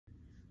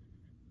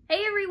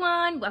Hey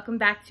everyone, welcome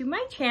back to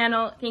my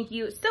channel. Thank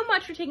you so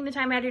much for taking the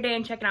time out of your day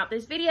and checking out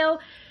this video.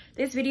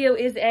 This video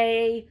is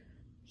a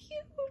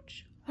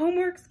huge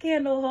Homeworx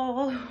candle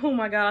haul. Oh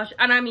my gosh,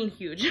 and I mean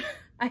huge.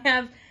 I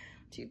have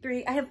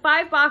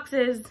 5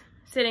 boxes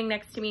sitting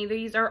next to me.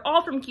 These are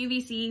all from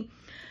QVC.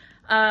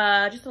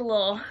 Just a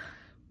little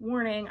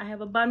warning, I have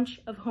a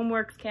bunch of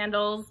Homeworx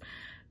candles,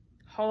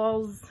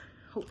 hauls,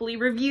 hopefully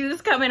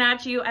reviews coming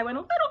at you. I went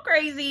a little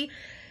crazy.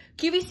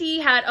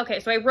 QVC had, okay,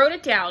 so I wrote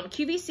it down.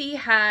 QVC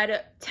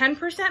had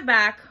 10%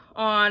 back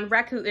on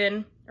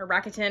Rakuten, or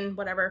Rakuten,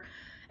 whatever.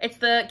 It's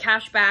the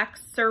cashback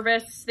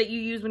service that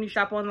you use when you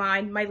shop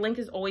online. My link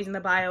is always in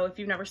the bio if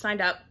you've never signed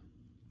up,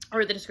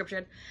 or the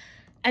description.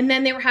 And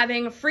then they were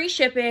having free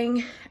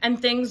shipping and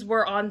things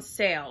were on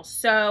sale.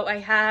 So I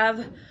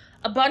have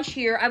a bunch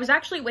here. I was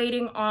actually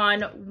waiting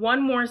on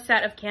one more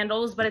set of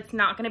candles, but it's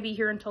not gonna be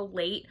here until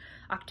late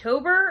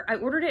October. I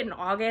ordered it in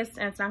August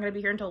and it's not gonna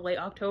be here until late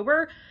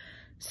October.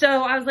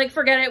 So I was like,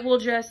 forget it, we'll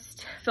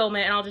just film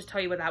it and I'll just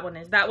tell you what that one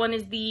is. That one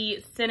is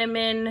the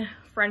cinnamon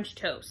French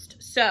toast.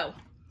 So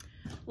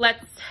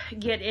let's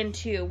get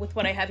into with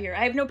what I have here.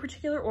 I have no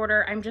particular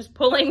order, I'm just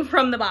pulling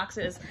from the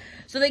boxes.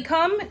 So they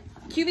come,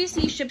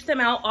 QVC ships them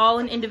out all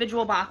in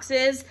individual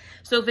boxes.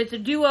 So if it's a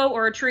duo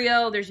or a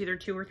trio, there's either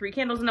 2 or 3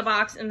 candles in the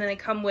box, and then they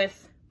come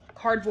with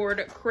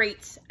cardboard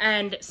crates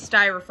and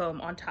styrofoam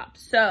on top.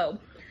 So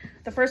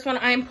the first one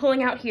I'm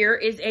pulling out here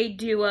is a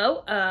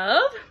duo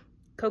of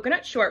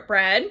coconut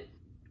shortbread.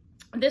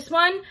 This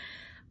one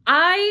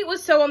I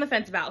was so on the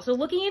fence about. So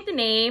looking at the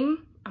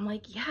name, I'm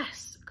like,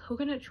 yes,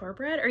 coconut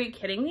shortbread? Are you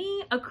kidding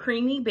me? A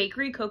creamy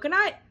bakery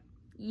coconut?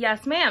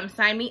 Yes, ma'am,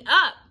 sign me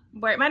up.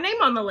 Write my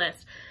name on the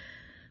list.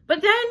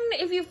 But then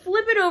if you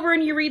flip it over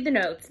and you read the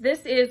notes,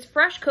 this is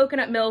fresh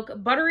coconut milk,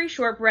 buttery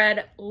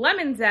shortbread,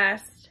 lemon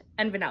zest,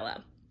 and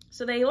vanilla.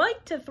 So they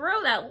like to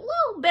throw that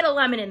little bit of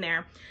lemon in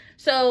there.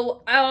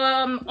 So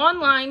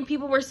online,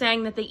 people were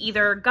saying that they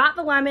either got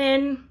the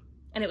lemon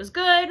and it was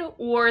good,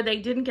 or they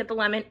didn't get the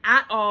lemon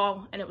at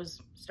all and it was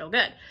still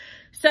good.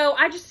 So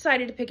I just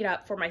decided to pick it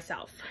up for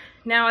myself.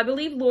 Now, I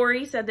believe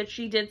Lori said that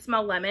she did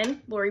smell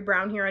lemon, Lori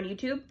Brown here on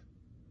YouTube.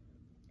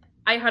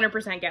 I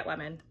 100% get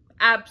lemon.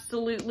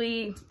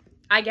 Absolutely,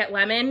 I get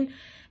lemon.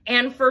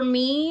 And for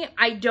me,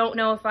 I don't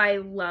know if I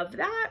love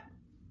that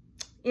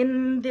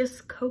in this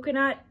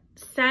coconut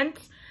scent.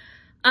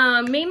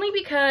 Mainly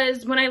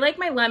because when I like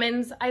my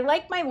lemons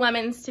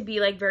to be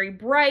like very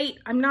bright.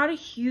 I'm not a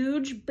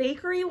huge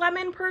bakery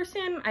lemon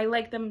person. I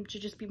like them to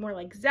just be more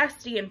like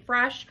zesty and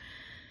fresh.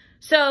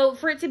 So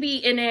for it to be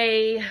in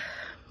a,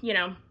 you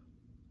know,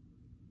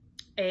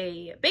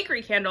 a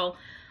bakery candle,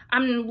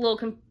 I'm a little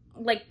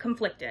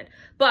conflicted.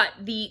 But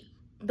the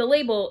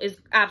label is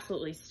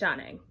absolutely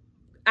stunning.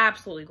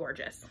 Absolutely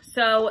gorgeous.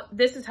 So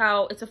this is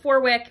how, it's a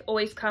 4-wick,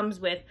 always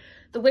comes with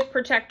the wick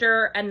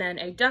protector and then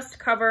a dust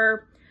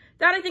cover.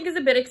 That I think is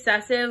a bit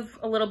excessive,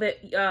 a little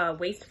bit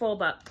wasteful,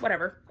 but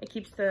whatever. It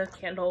keeps the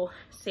candle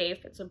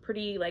safe. It's a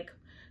pretty, like,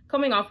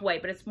 coming off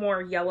white, but it's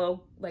more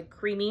yellow, like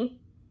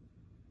creamy.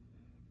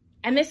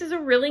 And this is a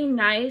really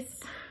nice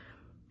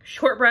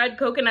shortbread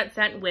coconut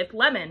scent with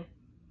lemon.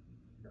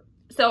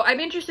 So I'm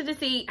interested to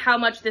see how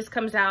much this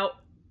comes out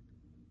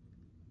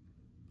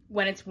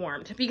when it's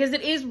warmed, because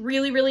it is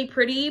really, really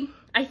pretty.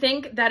 I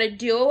think that a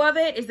duo of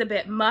it is a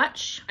bit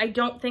much. I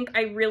don't think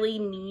I really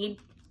need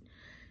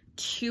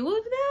 2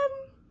 of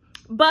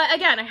them, but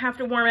again, I have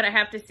to warm it, I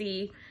have to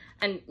see,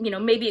 and you know,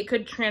 maybe it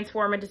could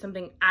transform into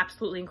something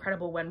absolutely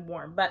incredible when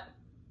warm. But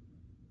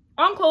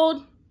on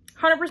cold,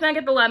 100%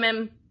 get the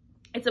lemon.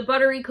 It's a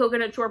buttery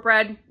coconut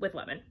shortbread with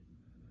lemon.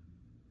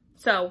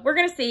 So we're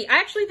gonna see. I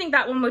actually think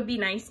that one would be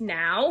nice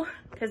now,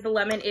 because the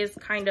lemon is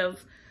kind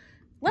of,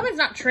 lemon's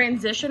not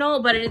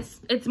transitional, but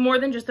it's more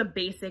than just a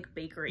basic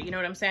bakery, you know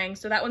what I'm saying?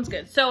 So that one's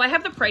good. So I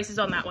have the prices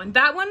on that one.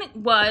 That one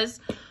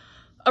was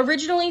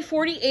originally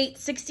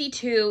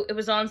 $48.62. It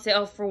was on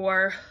sale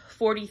for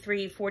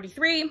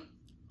 $43.43,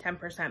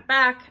 10%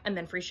 back, and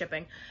then free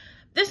shipping.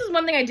 This is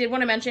one thing I did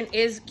want to mention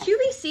is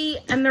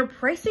QVC and their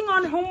pricing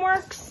on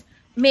Homeworx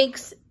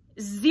makes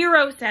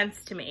 0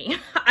 sense to me.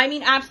 I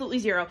mean, absolutely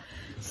 0.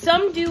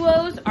 Some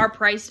duos are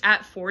priced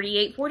at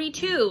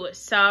 $48.42.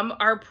 Some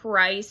are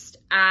priced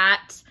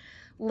at,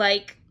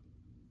 like,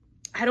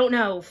 I don't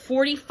know,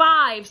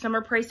 45, some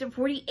are priced at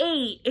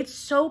 48. It's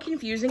so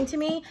confusing to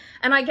me.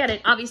 And I get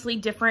it, obviously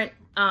different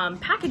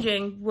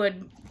packaging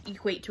would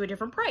equate to a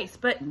different price,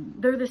 but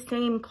they're the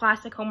same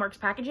classic Homeworx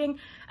packaging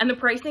and the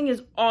pricing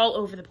is all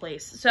over the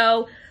place.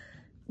 So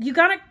you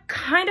gotta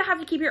kind of have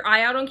to keep your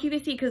eye out on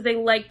QVC because they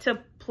like to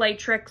play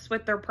tricks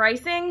with their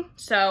pricing.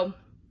 So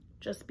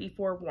just be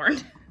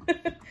forewarned.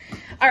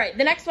 All right,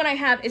 the next one I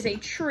have is a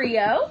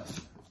trio.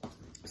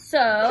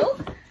 So,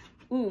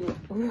 ooh,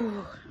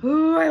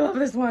 I love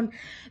this one.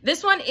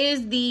 This one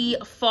is the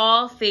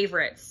fall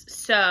favorites.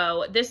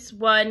 So this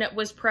one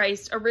was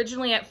priced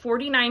originally at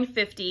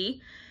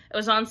 $49.50. It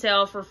was on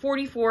sale for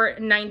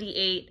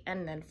 $44.98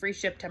 and then free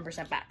ship,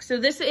 10% back. So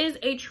this is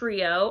a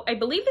trio. I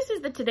believe this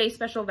is the Today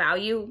Special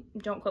Value.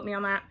 Don't quote me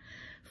on that,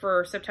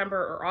 for September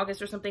or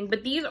August or something.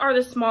 But these are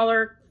the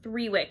smaller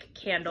 3-wick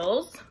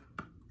candles.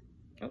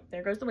 Oh,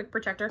 there goes the wick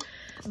protector.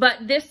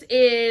 But this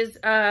is,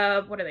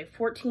 what are they,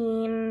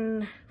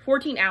 14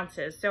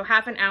 ounces. So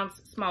half an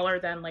ounce smaller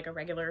than like a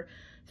regular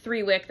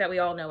 3-wick that we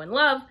all know and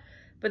love.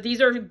 But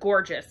these are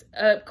gorgeous.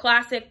 A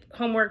classic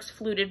Homeworx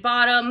fluted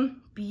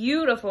bottom,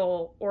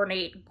 beautiful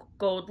ornate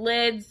gold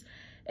lids.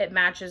 It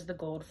matches the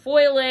gold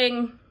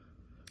foiling,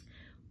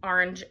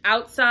 orange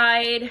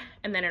outside,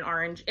 and then an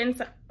orange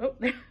inside. Oh,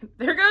 there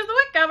goes the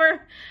wick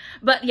cover.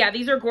 But yeah,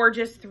 these are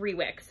gorgeous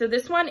 3-wicks. So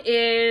this one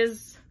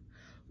is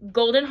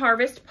Golden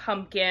Harvest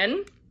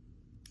Pumpkin.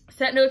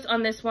 Scent notes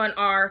on this one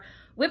are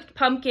whipped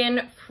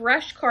pumpkin,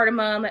 fresh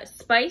cardamom,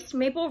 spiced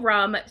maple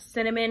rum,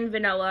 cinnamon,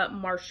 vanilla,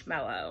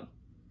 marshmallow.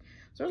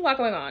 So there's a lot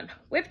going on.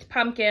 Whipped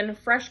pumpkin,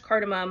 fresh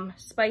cardamom,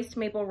 spiced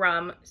maple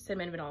rum,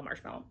 cinnamon, vanilla,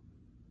 marshmallow.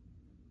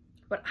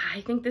 But I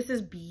think this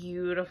is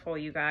beautiful,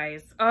 you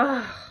guys.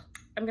 Oh,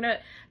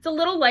 it's a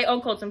little light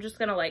on cold, so I'm just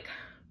gonna like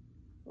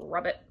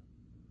rub it.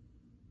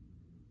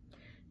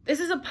 This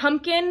is a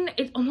pumpkin.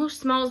 It almost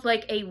smells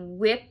like a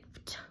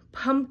whipped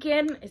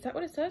pumpkin. Is that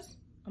what it says?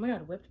 Oh my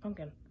God, whipped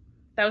pumpkin.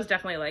 That was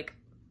definitely like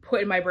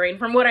put in my brain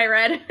from what I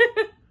read.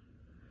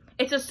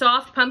 It's a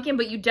soft pumpkin,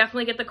 but you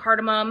definitely get the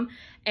cardamom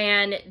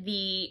and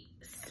the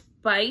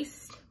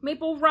spiced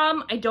maple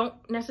rum. I don't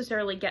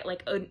necessarily get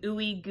like an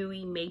ooey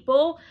gooey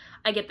maple.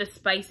 I get the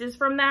spices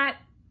from that.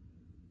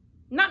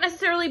 Not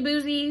necessarily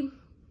boozy.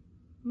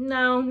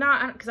 No,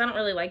 not because I don't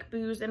really like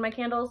booze in my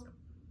candles.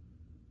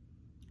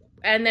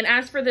 And then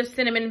as for the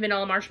cinnamon,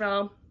 vanilla,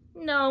 marshmallow,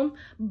 no.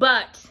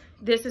 But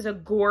this is a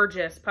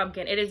gorgeous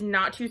pumpkin. It is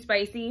not too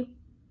spicy.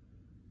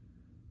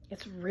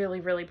 It's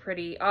really, really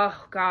pretty. Oh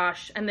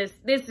gosh. And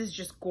this is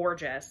just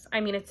gorgeous. I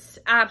mean, it's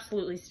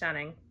absolutely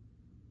stunning.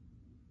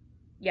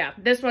 Yeah,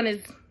 this one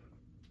is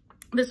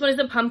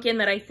a pumpkin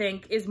that I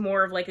think is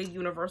more of like a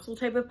universal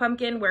type of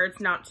pumpkin where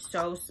it's not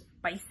so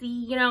spicy,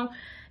 you know?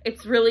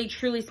 It's really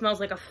truly smells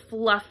like a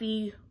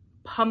fluffy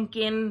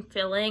pumpkin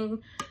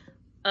filling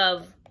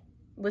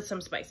with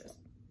some spices.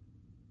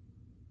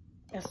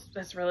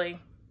 That's really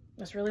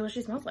what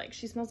she smells like.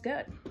 She smells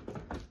good.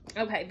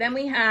 Okay, then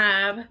we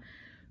have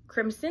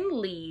Crimson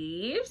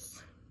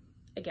Leaves.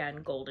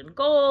 Again, gold and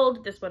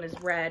gold. This one is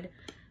red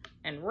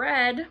and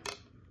red.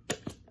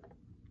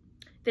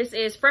 This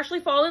is freshly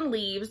fallen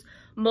leaves,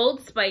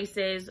 mulled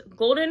spices,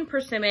 golden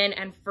persimmon,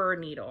 and fir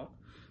needle.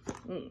 I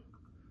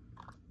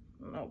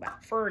don't know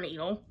about fir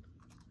needle.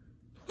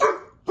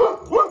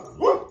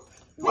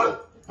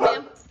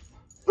 Ma'am.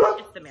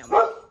 It's the mailman.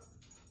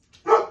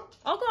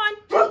 All gone.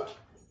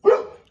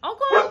 All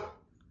gone.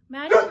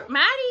 Maddie.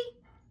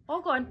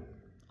 All gone.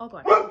 All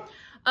gone.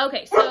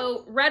 Okay,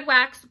 so red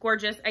wax,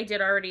 gorgeous. I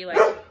did already like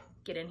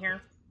get in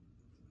here.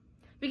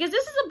 Because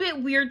this is a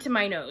bit weird to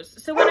my nose.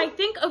 So when I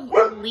think of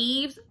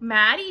leaves,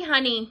 Maddie,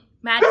 honey,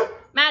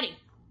 Maddie,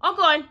 all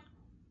gone.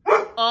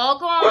 All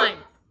gone.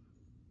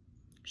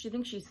 She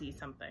thinks she sees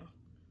something.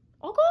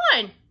 All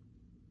gone.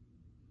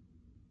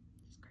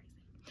 It's crazy.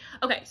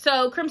 Okay,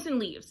 so Crimson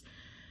Leaves.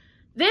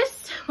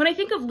 This, when I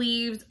think of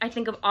leaves, I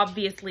think of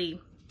obviously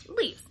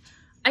leaves.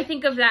 I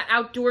think of that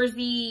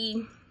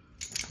outdoorsy,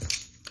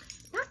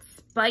 not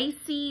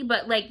spicy,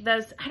 but like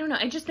those, I don't know,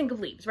 I just think of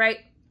leaves, right?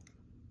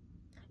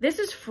 This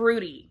is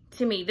fruity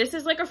to me. This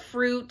is like a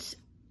fruit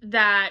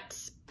that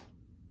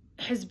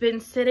has been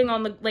sitting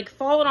on the, like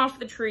fallen off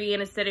the tree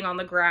and is sitting on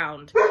the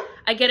ground.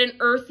 I get an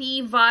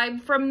earthy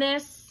vibe from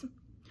this.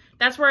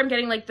 That's where I'm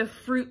getting like the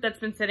fruit that's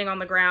been sitting on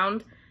the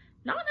ground.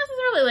 Not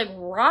necessarily like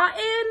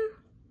rotten,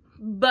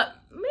 but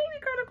maybe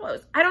kind of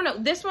close. I don't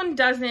know. This one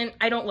doesn't,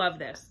 I don't love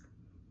this.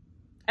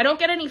 I don't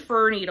get any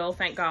fir needle,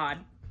 thank God.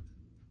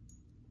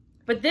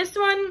 But this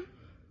one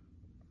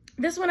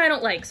I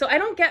don't like. So I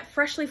don't get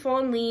freshly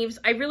fallen leaves.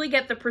 I really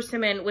get the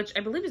persimmon, which I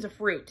believe is a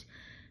fruit.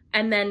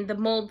 And then the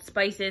mulled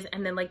spices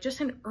and then like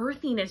just an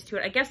earthiness to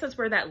it. I guess that's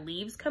where that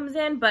leaves comes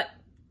in, but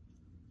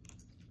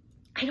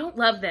I don't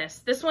love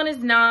this. This one is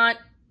not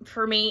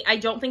for me. I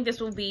don't think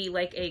this will be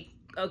like a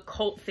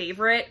cult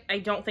favorite. I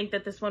don't think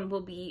that this one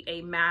will be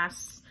a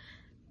mass,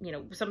 you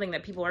know, something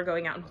that people are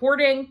going out and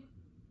hoarding.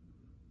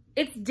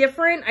 It's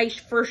different. I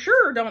for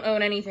sure don't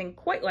own anything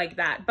quite like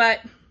that, but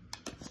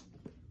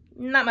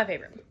not my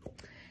favorite.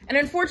 And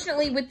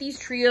unfortunately with these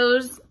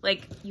trios,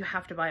 like you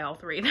have to buy all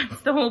three.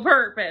 That's the whole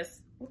purpose.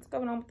 What's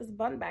going on with this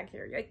bun back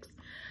here? Yikes.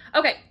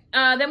 Okay,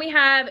 then we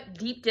have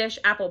Deep Dish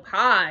Apple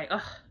Pie.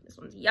 Ugh, this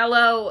one's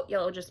yellow.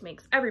 Yellow just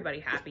makes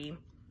everybody happy.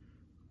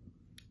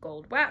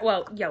 Gold wax,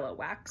 well, yellow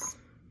wax.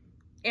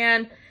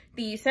 And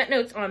the scent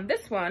notes on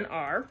this one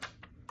are,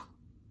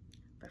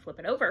 if I flip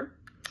it over,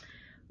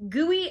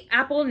 gooey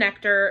apple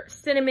nectar,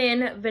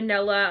 cinnamon,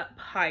 vanilla,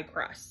 pie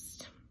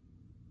crust.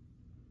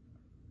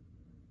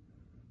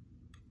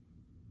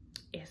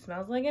 It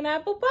smells like an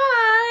apple pie.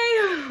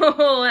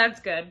 Oh, that's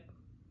good.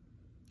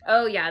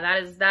 Oh yeah,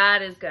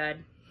 that is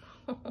good.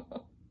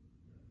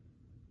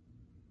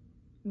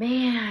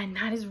 Man,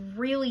 that is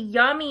really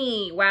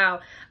yummy. Wow.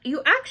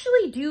 You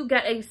actually do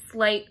get a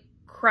slight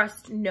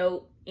crust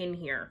note in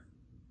here.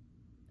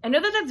 I know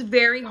that that's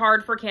very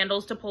hard for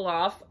candles to pull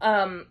off,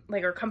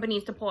 like, or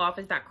companies to pull off,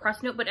 is that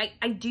crust note, but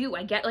I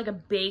get like a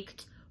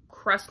baked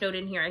crust note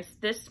in here.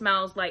 This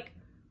smells like,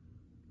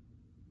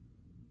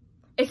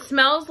 it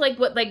smells like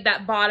what, like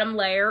that bottom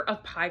layer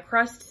of pie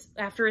crust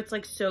after it's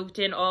like soaked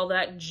in all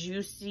that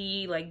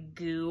juicy like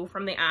goo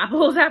from the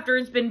apples after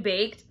it's been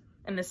baked,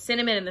 and the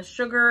cinnamon and the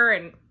sugar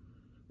and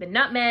the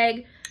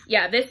nutmeg.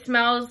 Yeah, this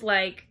smells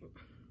like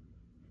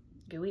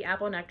gooey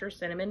apple nectar,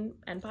 cinnamon,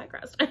 and pie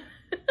crust.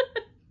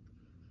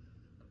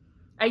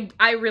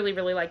 I really,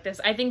 really like this.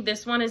 I think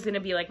this one is going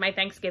to be like my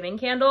Thanksgiving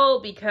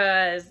candle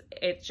because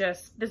it's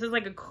just, this is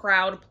like a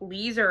crowd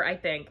pleaser, I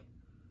think.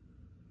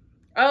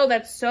 Oh,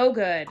 that's so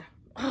good.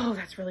 Oh,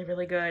 that's really,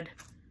 really good.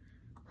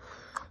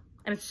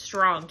 And it's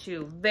strong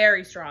too.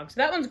 Very strong. So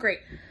that one's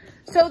great.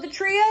 So the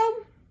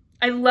trio,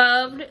 I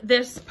loved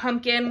this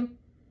pumpkin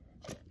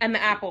and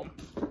the apple.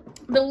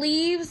 The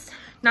leaves,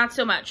 not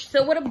so much.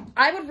 So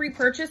I would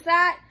repurchase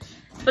that,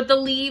 but the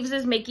leaves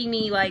is making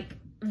me like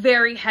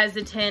very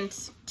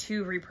hesitant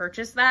to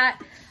repurchase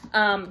that,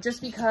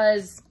 just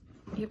because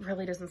it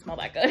really doesn't smell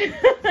that good.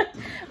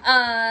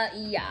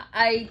 Yeah,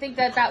 I think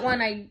that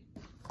one,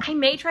 I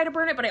may try to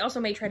burn it, but I also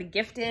may try to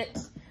gift it.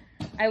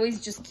 I always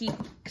just keep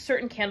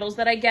certain candles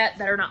that I get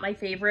that are not my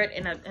favorite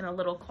in a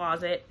little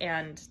closet,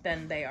 and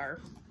then they're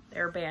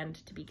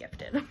banned to be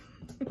gifted.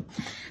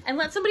 And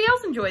let somebody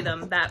else enjoy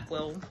them that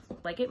will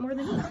like it more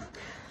than me.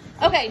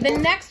 Okay, the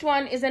next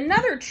one is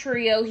another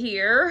trio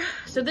here.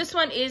 So this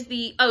one is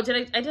the, oh,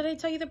 did I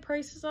tell you the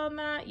prices on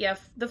that? Yeah,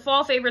 the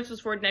fall favorites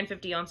was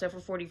 $49.50 on sale for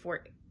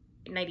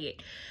 $44.98.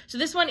 So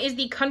this one is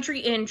the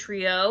Country Inn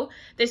trio.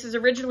 This is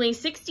originally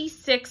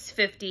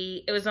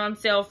 $66.50. It was on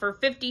sale for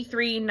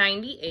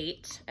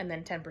 $53.98 and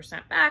then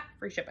 10% back,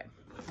 free shipping.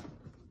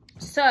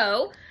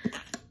 So,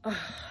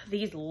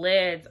 these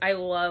lids, I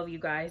love, you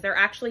guys. They're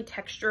actually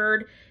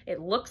textured. It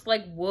looks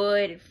like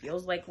wood. It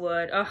feels like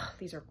wood. Oh,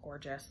 these are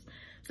gorgeous.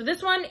 So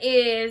this one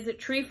is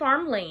Tree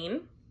Farm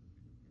Lane.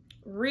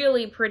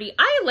 Really pretty.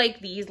 I like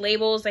these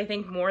labels, I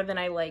think, more than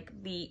I like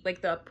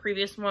the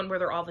previous one where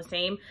they're all the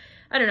same.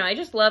 I don't know. I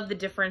just love the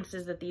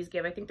differences that these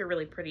give. I think they're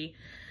really pretty.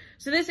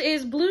 So this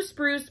is Blue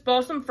Spruce,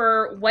 Balsam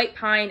Fir, White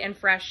Pine, and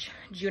Fresh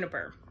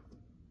Juniper.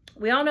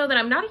 We all know that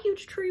I'm not a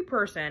huge tree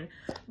person,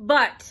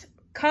 but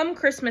come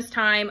Christmas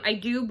time, I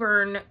do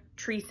burn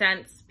tree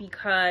scents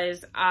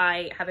because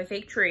I have a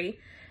fake tree.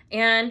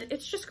 And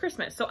it's just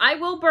Christmas. So I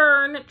will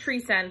burn tree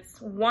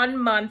scents 1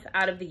 month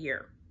out of the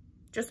year.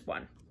 Just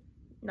one.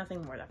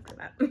 Nothing more after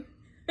that.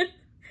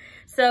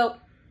 So,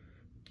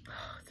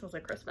 it smells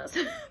like Christmas.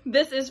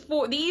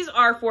 These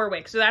are 4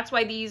 wicks. So that's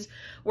why these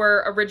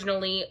were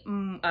originally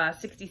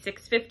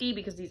 $66.50,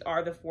 because these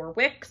are the 4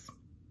 wicks.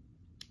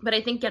 But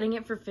I think getting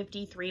it for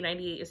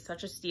 $53.98 is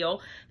such a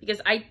steal, because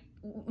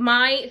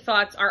my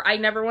thoughts are I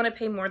never want to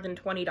pay more than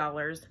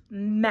 $20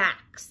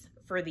 max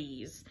for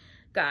these,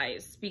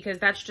 guys, because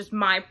that's just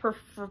my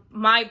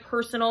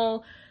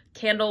personal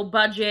candle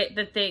budget,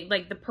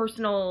 the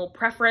personal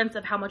preference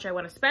of how much I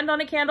want to spend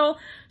on a candle.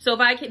 So if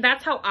I can,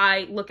 that's how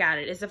I look at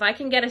it, is if I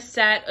can get a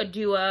set, a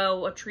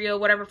duo, a trio,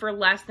 whatever, for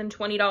less than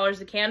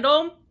 $20 a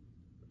candle,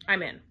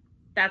 I'm in.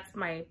 That's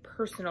my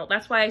personal,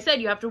 that's why I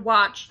said you have to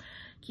watch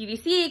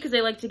QVC, because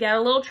they like to get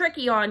a little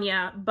tricky on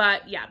you.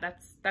 But yeah,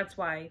 that's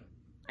why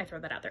I throw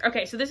that out there.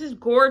 Okay, so this is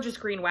gorgeous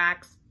green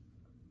wax.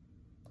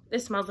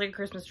 This smells like a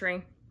Christmas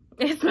tree.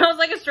 It smells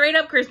like a straight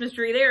up Christmas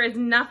tree. There is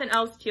nothing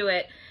else to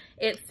it.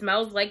 It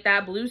smells like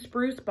that blue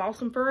spruce,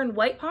 balsam fir, and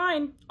white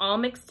pine all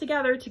mixed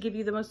together to give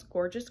you the most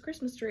gorgeous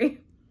Christmas tree.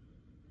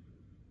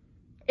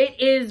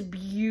 It is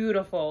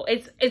beautiful.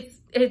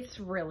 It's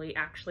really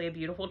actually a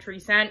beautiful tree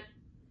scent.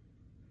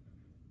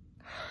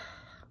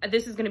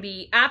 This is going to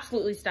be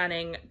absolutely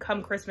stunning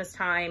come Christmas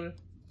time.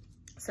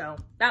 So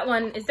that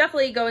one is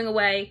definitely going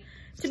away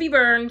to be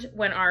burned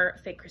when our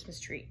fake Christmas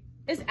tree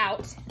is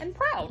out and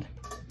proud.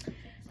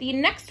 The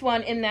next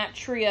one in that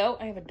trio,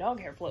 I have a dog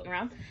hair floating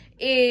around,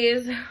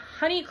 is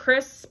Honey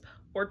Crisp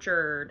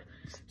Orchard.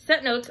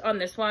 Scent notes on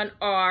this one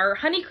are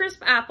Honey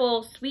Crisp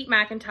Apple, Sweet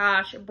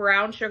Macintosh,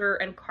 Brown Sugar,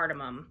 and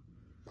Cardamom.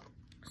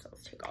 So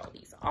let's take all of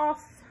these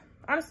off.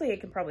 Honestly, I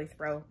can probably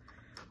throw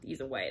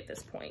these away at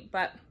this point,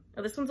 but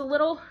oh, this one's a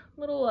little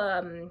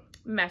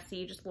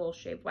messy, just a little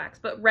shaved wax,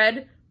 but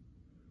red.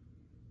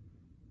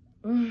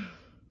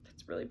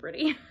 That's really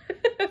pretty.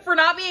 For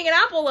not being an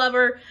apple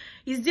lover,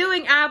 he's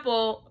doing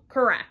apple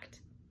correct.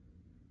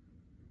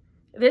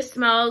 This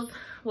smells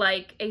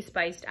like a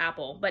spiced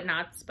apple, but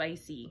not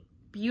spicy.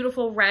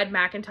 Beautiful red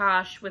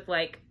Macintosh with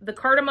like the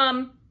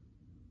cardamom.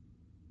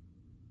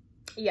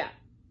 Yeah,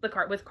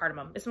 with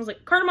cardamom. It smells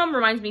like cardamom,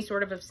 reminds me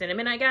sort of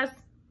cinnamon, I guess.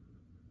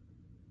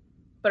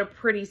 But a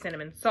pretty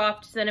cinnamon.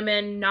 Soft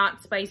cinnamon,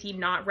 not spicy,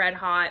 not red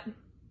hot.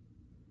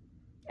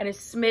 And a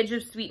smidge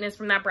of sweetness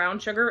from that brown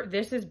sugar.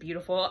 This is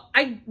beautiful.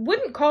 I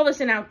wouldn't call this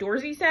an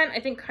outdoorsy scent.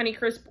 I think Honey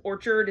Crisp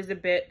Orchard is a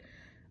bit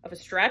of a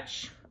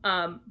stretch.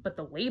 But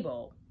the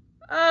label,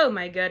 oh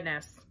my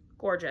goodness,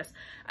 gorgeous.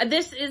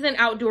 This isn't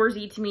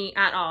outdoorsy to me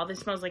at all. This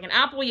smells like an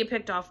apple you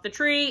picked off the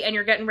tree and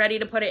you're getting ready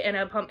to put it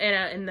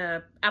in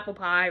the apple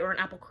pie or an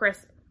apple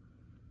crisp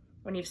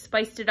when you've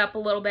spiced it up a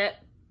little bit.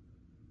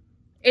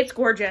 It's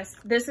gorgeous.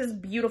 This is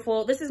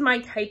beautiful. This is my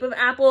type of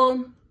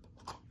apple.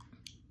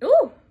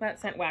 Ooh, that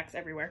scent wax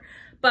everywhere.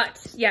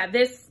 But yeah,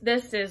 this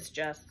is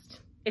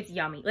just, it's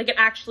yummy. Like, it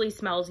actually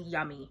smells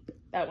yummy.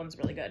 That one's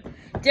really good.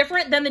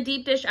 Different than the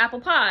deep dish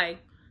apple pie,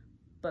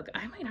 but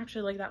I might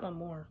actually like that one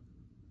more.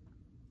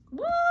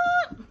 What?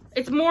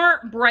 It's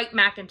more bright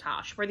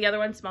Macintosh, where the other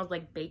one smells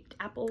like baked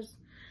apples.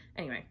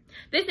 Anyway,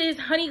 this is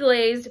honey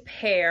glazed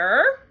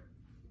pear.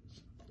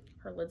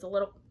 Her lid,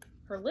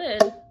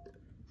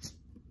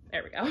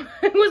 there we go.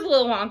 It was a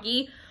little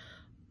wonky.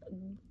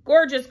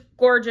 Gorgeous,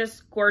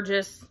 gorgeous,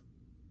 gorgeous,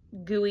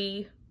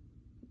 gooey,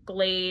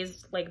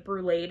 glazed, like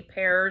bruleed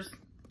pears.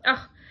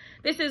 Ugh.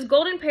 This is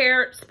golden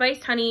pear,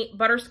 spiced honey,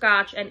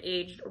 butterscotch, and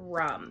aged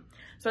rum.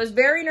 So I was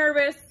very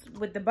nervous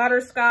with the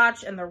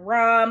butterscotch and the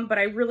rum, but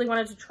I really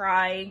wanted to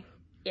try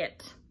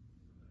it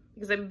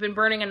because I've been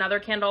burning another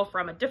candle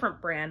from a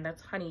different brand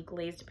that's honey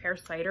glazed pear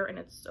cider, and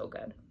it's so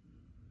good.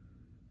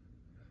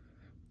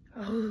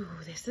 Oh,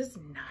 this is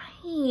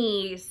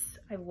nice.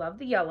 I love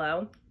the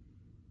yellow.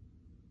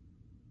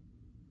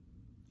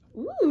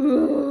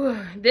 Ooh,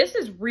 this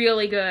is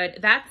really good.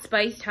 That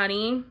spiced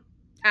honey,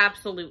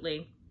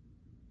 absolutely.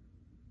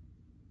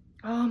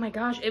 Oh my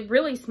gosh, it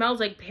really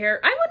smells like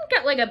pear. I wouldn't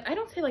get like I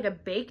don't say like a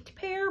baked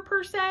pear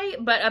per se,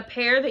 but a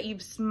pear that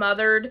you've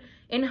smothered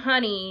in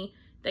honey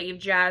that you've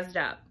jazzed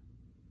up.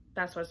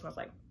 That's what it smells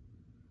like.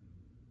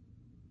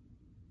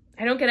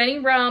 I don't get any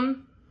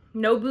rum,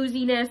 no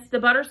booziness. The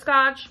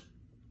butterscotch,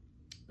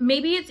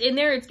 maybe it's in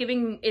there, it's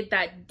giving it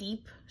that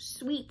deep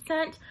sweet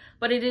scent,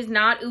 but it is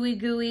not ooey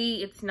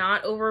gooey. It's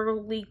not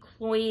overly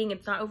cloying.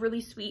 It's not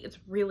overly sweet. It's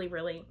really,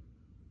 really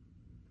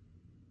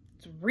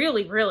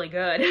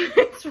good.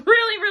 It's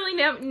really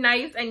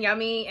nice and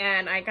yummy,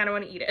 and I kind of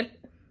want to eat it.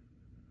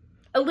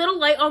 A little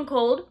light on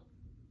cold,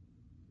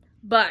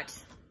 but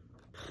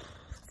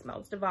it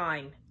smells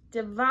divine.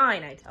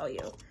 Divine, I tell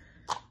you.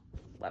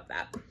 Love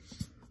that.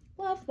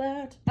 Love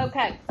that.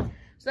 Okay,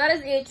 so that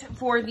is it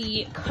for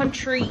the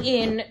Country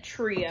Inn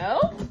trio.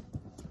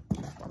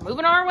 We're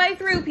moving our way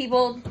through,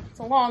 people. It's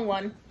a long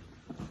one.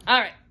 All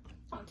right,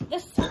 onto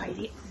this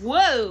side.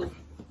 Whoa.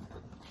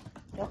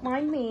 Don't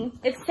mind me.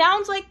 It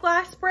sounds like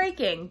glass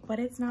breaking, but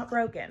it's not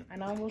broken.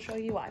 And I will show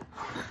you why.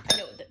 I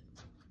know that.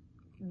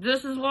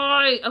 This is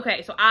why.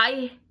 Okay, so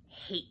I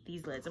hate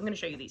these lids. I'm going to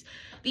show you these.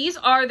 These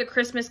are the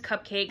Christmas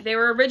cupcake. They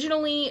were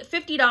originally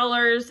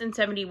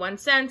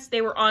 $50.71.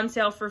 They were on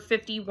sale for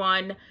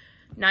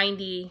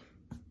 $51.90.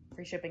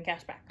 Free shipping,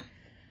 cash back.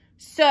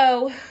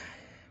 So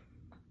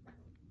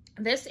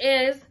this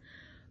is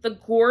the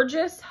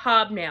gorgeous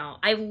hobnail.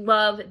 I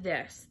love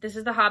this. This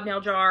is the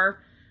hobnail jar.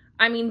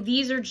 I mean,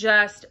 these are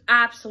just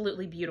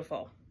absolutely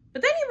beautiful.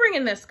 But then you bring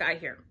in this guy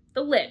here,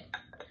 the lid.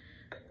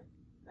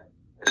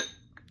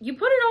 You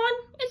put it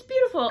on, it's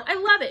beautiful. I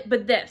love it.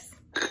 But this,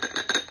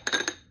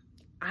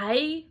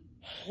 I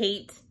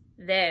hate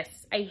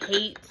this. I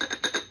hate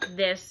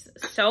this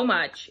so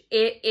much.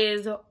 It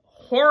is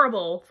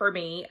horrible for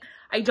me.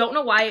 I don't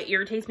know why it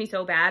irritates me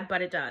so bad,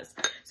 but it does.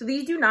 So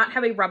these do not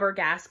have a rubber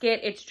gasket.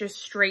 It's just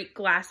straight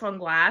glass on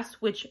glass,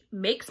 which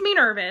makes me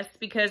nervous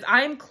because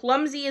I'm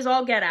clumsy as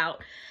all get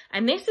out.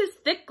 And this is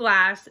thick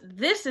glass.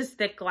 This is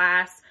thick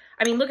glass.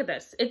 I mean, look at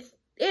this. It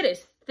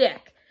is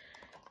thick.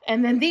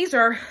 And then these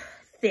are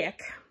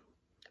thick.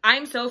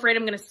 I'm so afraid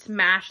I'm going to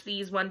smash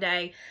these one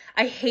day.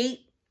 I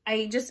hate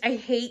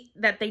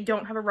that they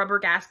don't have a rubber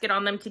gasket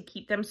on them to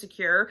keep them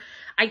secure.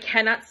 I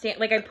cannot stand,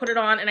 like, I put it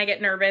on and I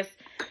get nervous.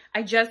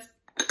 I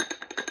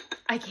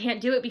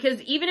can't do it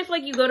because even if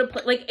like you go to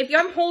put, like if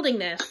I'm holding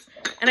this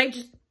and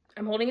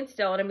I'm holding it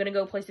still and I'm going to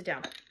go place it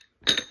down.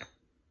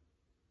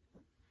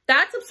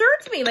 That's absurd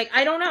to me. Like,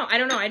 I don't know. I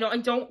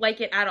don't like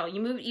it at all. You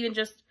move it even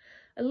just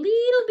a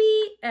little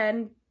bit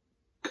and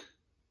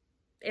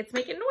it's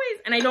making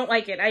noise and I don't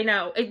like it. I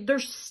know. They're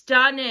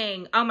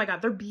stunning. Oh my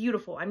God, they're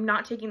beautiful. I'm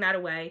not taking that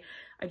away.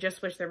 I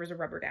just wish there was a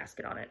rubber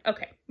gasket on it.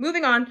 Okay,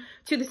 moving on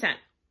to the scent.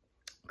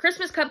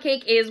 Christmas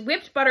cupcake is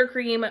whipped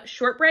buttercream,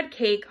 shortbread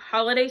cake,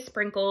 holiday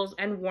sprinkles,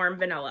 and warm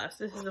vanilla.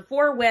 So this is a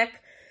 4-wick,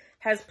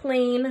 has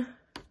plain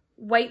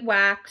white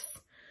wax.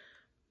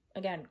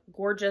 Again,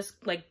 gorgeous,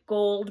 like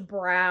gold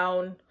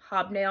brown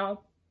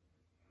hobnail.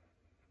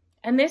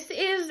 And this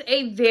is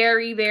a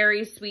very,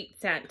 very sweet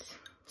scent.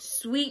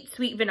 Sweet,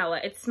 sweet vanilla.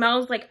 It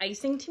smells like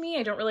icing to me.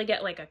 I don't really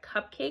get like a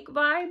cupcake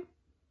vibe.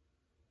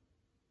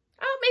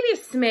 Oh, maybe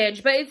a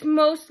smidge, but it's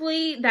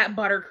mostly that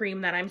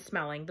buttercream that I'm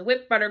smelling. The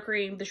whipped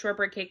buttercream, the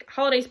shortbread cake,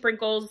 holiday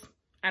sprinkles.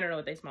 I don't know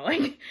what they smell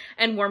like.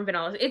 And warm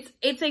vanilla.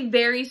 It's a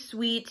very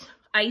sweet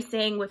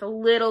icing with a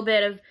little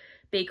bit of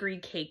bakery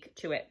cake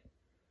to it.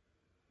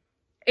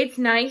 It's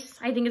nice.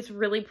 I think it's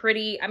really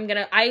pretty.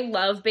 I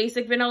love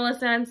basic vanilla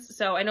scents.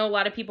 So I know a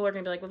lot of people are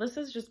going to be like, well, this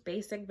is just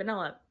basic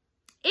vanilla.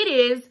 It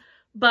is,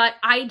 but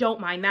I don't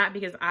mind that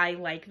because I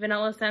like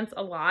vanilla scents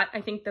a lot.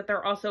 I think that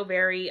they're also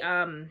very,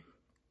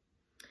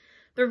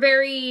 they're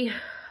very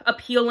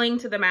appealing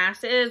to the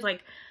masses.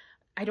 Like,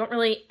 I've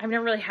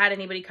never really had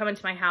anybody come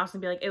into my house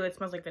and be like, ew, it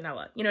smells like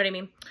vanilla. You know what I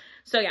mean?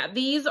 So yeah,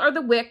 these are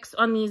the wicks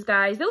on these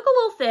guys. They look a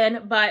little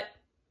thin, but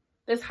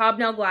this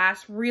hobnail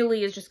glass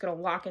really is just going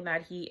to lock in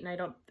that heat. And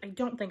I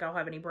don't think I'll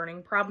have any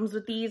burning problems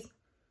with these.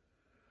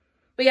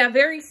 But yeah,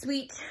 very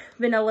sweet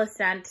vanilla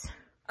scent.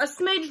 A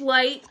smidge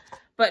light,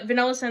 but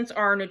vanilla scents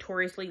are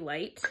notoriously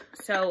light.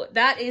 So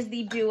that is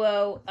the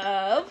duo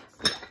of...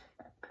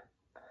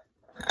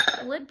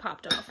 The lid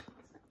popped off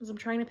as I'm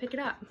trying to pick it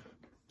up.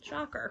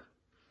 Shocker.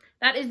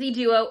 That is the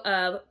duo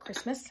of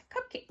Christmas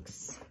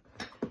cupcakes.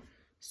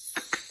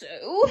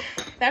 So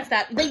that's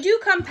that. They do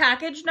come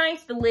packaged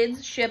nice. The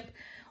lids ship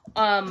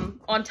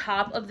on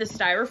top of the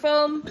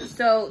styrofoam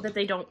so that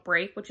they don't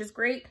break, which is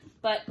great.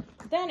 But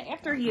then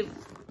after you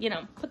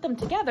put them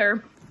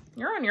together,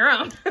 you're on your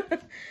own.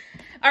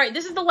 All right,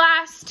 this is the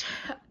last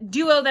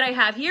duo that I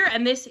have here,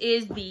 and this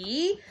is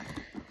the,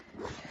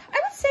 I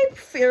would say,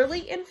 fairly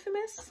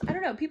infamous. I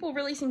don't know, people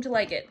really seem to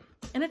like it.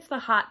 And it's the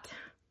hot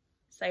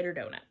cider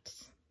donut.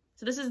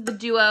 So this is the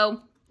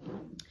duo.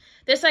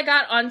 This I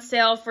got on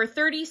sale for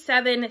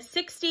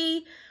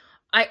 $37.60.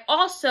 I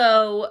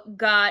also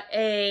got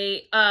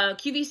a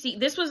QVC.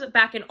 This was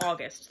back in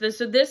August.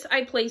 So this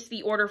I placed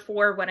the order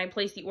for when I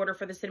placed the order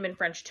for the Cinnamon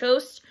French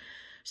Toast.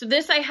 So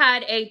this I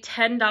had a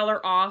 $10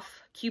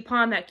 off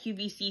coupon that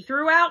QVC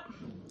threw out.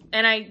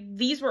 And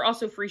these were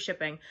also free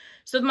shipping.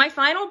 So my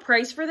final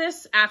price for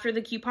this after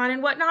the coupon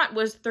and whatnot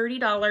was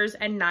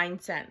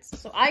 $30.09.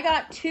 So I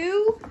got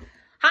 2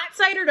 hot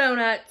cider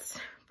donuts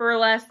for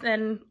less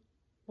than,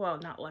 well,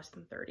 not less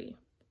than 30,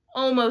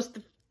 almost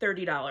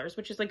 $30,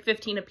 which is like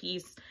 15 a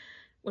piece,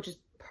 which is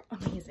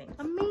amazing.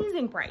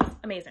 Amazing price.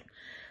 Amazing.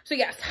 So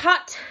yes,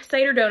 hot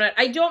cider donut.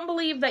 I don't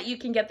believe that you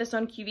can get this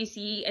on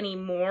QVC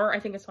anymore. I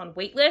think it's on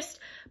waitlist,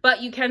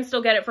 but you can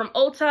still get it from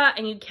Ulta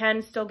and you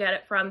can still get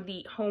it from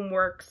the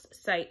Homeworx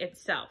site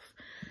itself.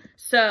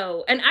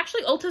 So, and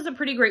actually Ulta's a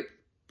pretty great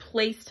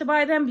place to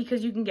buy them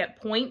because you can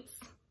get points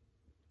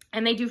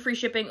and they do free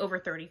shipping over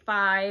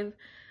 $35.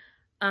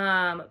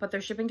 But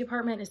their shipping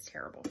department is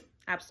terrible.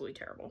 Absolutely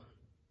terrible.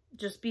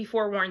 Just be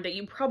forewarned that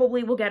you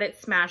probably will get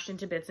it smashed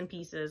into bits and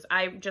pieces.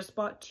 I just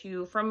bought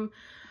 2 from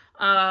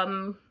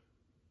Ulta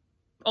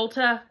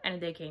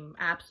and they came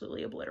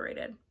absolutely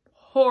obliterated.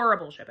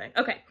 Horrible shipping.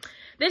 Okay,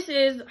 this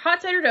is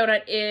hot cider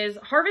donut is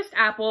harvest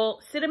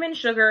apple, cinnamon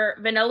sugar,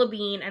 vanilla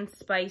bean, and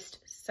spiced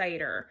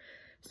cider.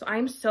 So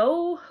I'm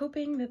so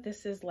hoping that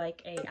this is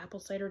like a apple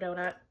cider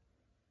donut.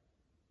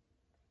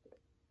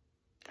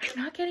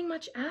 I'm not getting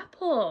much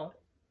apple.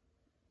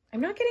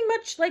 I'm not getting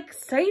much like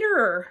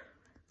cider.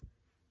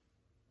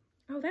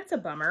 Oh, that's a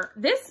bummer.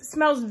 This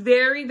smells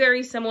very,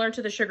 very similar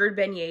to the sugared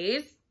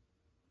beignets,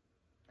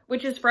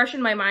 which is fresh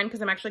in my mind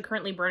because I'm actually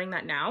currently burning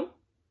that now.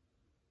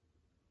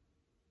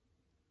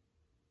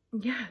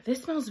 Yeah,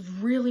 this smells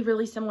really,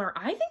 really similar.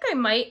 I think I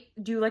might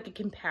do like a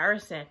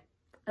comparison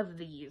of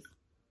these.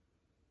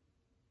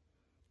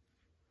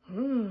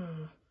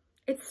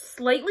 It's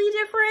slightly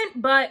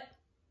different, but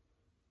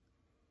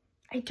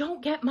I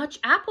don't get much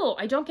apple.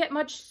 I don't get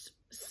much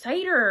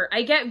cider.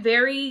 I get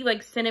very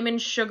like cinnamon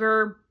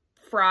sugar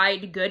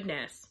fried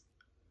goodness.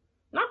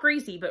 Not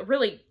greasy, but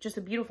really just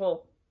a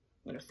beautiful,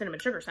 cinnamon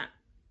sugar scent.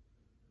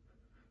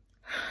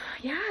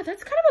 Yeah,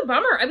 that's kind of a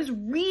bummer. I was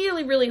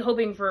really, really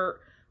hoping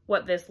for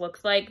what this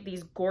looks like.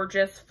 These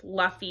gorgeous,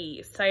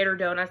 fluffy cider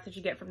donuts that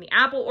you get from the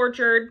Apple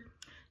Orchard.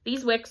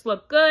 These wicks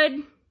look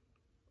good.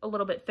 A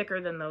little bit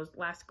thicker than those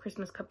last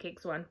Christmas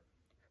cupcakes one.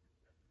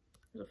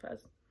 There's a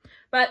fuzz.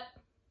 But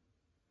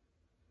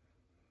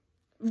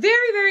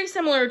very, very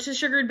similar to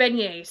sugared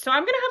beignets. So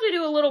I'm going to have to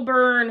do a little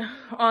burn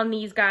on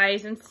these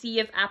guys and see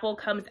if apple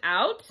comes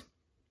out.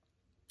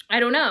 I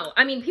don't know.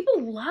 I mean,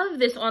 people love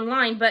this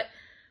online, but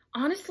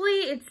honestly,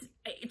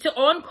 it's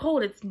on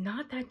cold. It's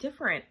not that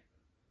different.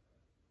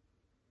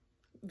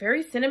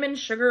 Very cinnamon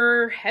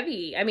sugar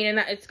heavy. I mean, and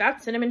it's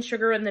got cinnamon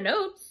sugar in the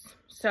notes.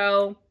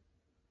 So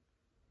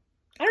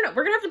I don't know.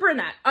 We're going to have to burn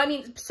that. I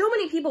mean, so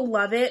many people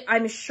love it.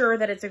 I'm sure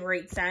that it's a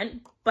great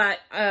scent, but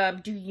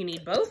do you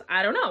need both?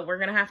 I don't know. We're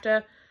going to have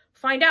to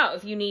find out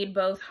if you need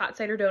both hot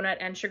cider donut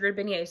and sugared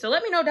beignet. So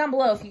let me know down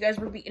below if you guys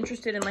would be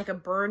interested in like a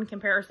burn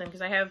comparison,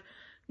 because I have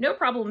no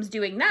problems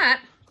doing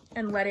that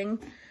and letting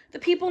the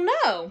people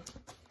know.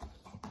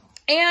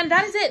 And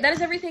that is it. That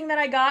is everything that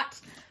I got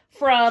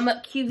from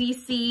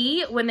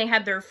QVC when they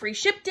had their free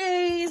ship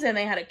days and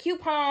they had a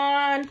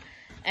coupon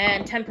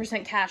and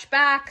 10% cash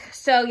back.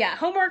 So yeah,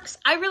 Homeworx,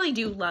 I really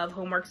do love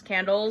Homeworx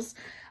candles.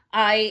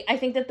 I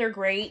think that they're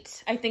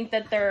great. I think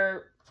that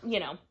they're,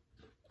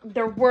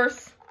 they're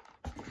worth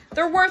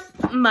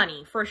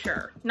money for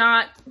sure.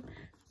 Not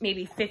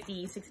maybe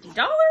 $50,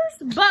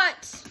 $60,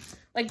 but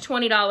like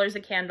 $20 a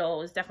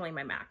candle is definitely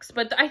my max.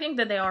 But I think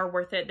that they are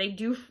worth it. They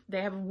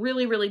have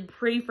really, really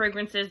pretty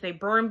fragrances. They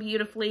burn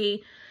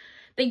beautifully.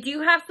 They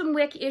do have some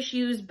wick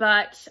issues,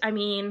 but I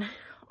mean,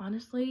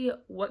 honestly,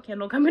 what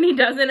candle company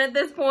doesn't at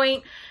this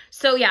point?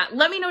 So yeah,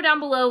 let me know down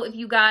below if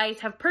you guys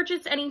have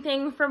purchased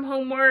anything from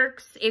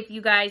Homeworx, if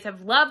you guys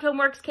have loved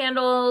Homeworx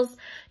candles.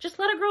 Just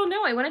let a girl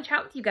know. I want to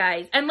chat with you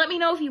guys. And let me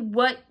know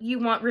what you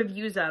want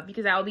reviews of,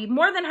 because I'll be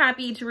more than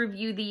happy to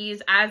review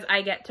these as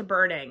I get to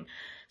burning.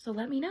 So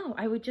let me know.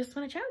 I would just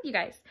want to chat with you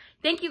guys.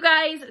 Thank you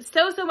guys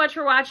so much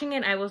for watching,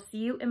 and I will see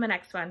you in my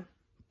next one.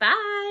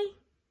 Bye!